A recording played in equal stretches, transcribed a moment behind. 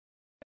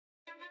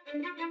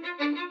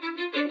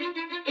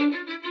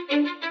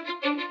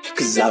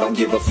Cause I don't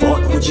give a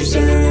fuck what you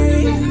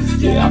say.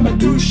 Yeah, I'ma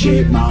do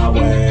shit my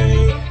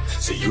way.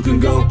 So you can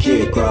go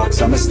kick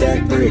rocks, I'ma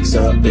stack bricks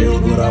up,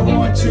 build what I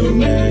want to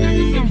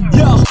make.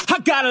 Yo, I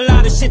got a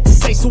lot of shit to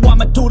say, so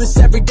I'ma do this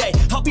every day.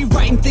 I'll be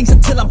writing things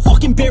until I'm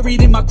fucking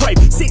buried in my grave.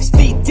 6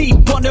 feet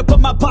deep under, but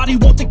my body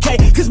won't decay.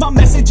 Cause my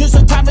messages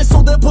are timeless,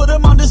 so they'll put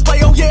them on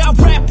display. Oh yeah, I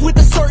rap with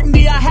a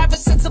certainty, I have a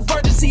sense of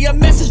urgency. A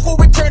message for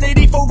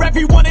eternity, for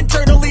everyone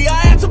internally. I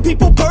had some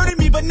people burning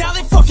me, but now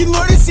they fucking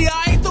learn to see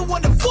I ain't the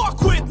one to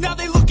fuck with, now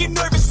they looking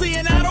nervously.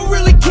 And I don't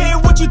really care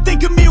what you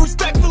think of me,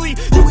 respectfully.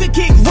 You can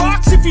kick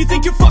rocks if you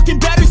think you're fucking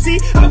better, see.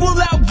 I will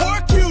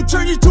outwork you,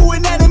 turn you to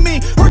an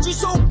enemy. Hurt you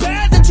so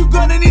bad that you're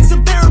gonna need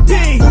some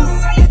therapy.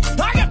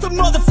 I got the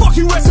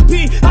motherfucking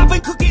recipe, I've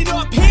been cooking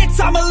up hits,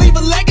 I'ma leave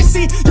a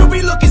legacy. You'll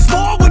be looking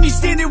small when you're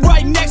standing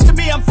right next to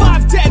me. I'm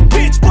 5'10",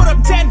 bitch, but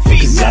I'm 10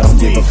 feet. Cause I don't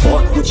give a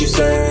fuck what you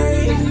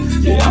say.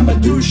 Yeah, I'ma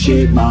do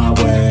shit my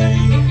way.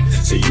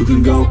 So you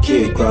can go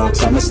kick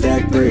rocks, I'ma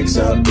stack bricks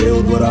up,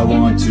 build what I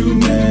want to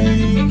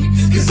make.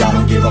 Cause I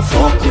don't give a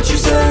fuck what you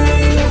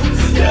say.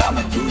 Yeah,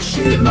 I'ma do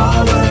shit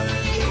my way.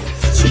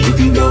 So you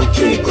can go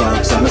kick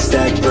rocks, I'ma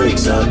stack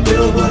bricks up,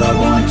 build what I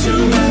want to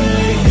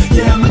make.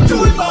 Yeah, I'ma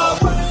do it my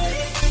way.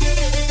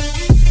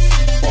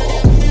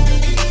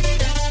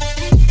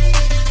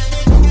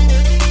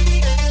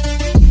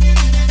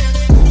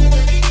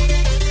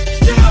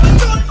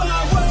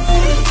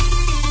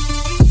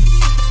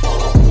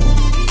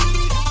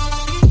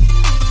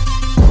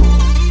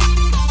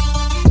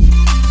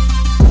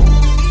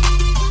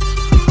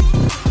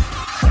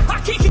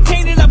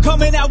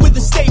 Coming out with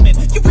a statement.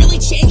 You really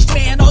changed,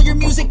 man, all your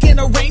music and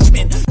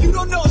arrangement. You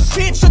don't know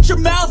shit, shut your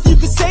mouth, you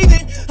can save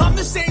it. I'm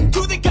the same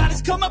dude that got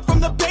us come up from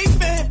the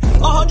basement.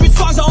 100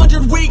 songs,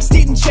 100 weeks,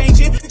 didn't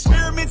change it.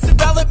 Experiments,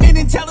 development,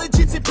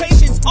 intelligence, and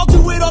patience. I'll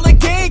do it all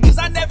again, cause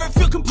I never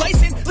feel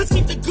complacent. Let's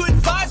keep the good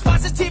vibes,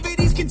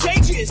 positivity's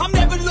contagious. I'm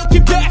never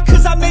looking back,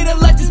 cause I made a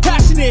life that's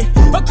passionate.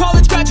 A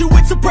college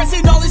graduate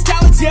suppressing all his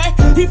talents, yeah.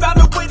 He found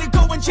a way to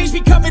go and change,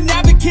 become an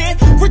advocate.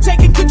 For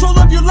taking control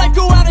of your life,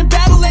 go out and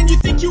battle. And you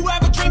think you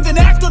have a dream, then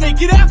act on it.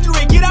 Get after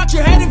it, get out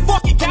your head and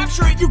fucking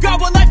capture it. You got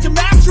one life to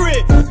master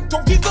it.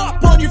 Don't give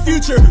up on your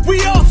future,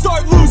 we all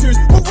start losers.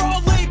 We're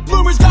all late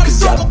bloomers, gotta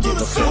struggle through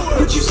the sewer.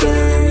 What you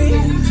say?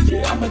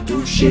 Yeah, I'ma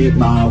do shit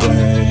my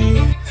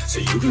way. So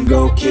you can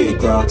go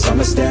kick rocks,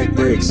 I'ma stack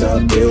bricks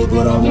up, build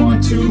what I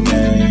want to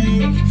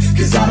make.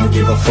 Cause I don't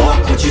give a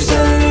fuck what you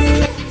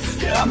say.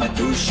 Yeah, I'ma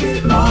do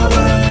shit my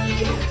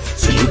way.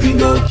 So you can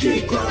go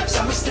kick rocks,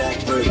 I'ma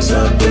stack bricks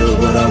up, build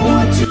what I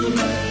want to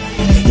make.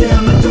 Yeah,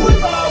 I'ma do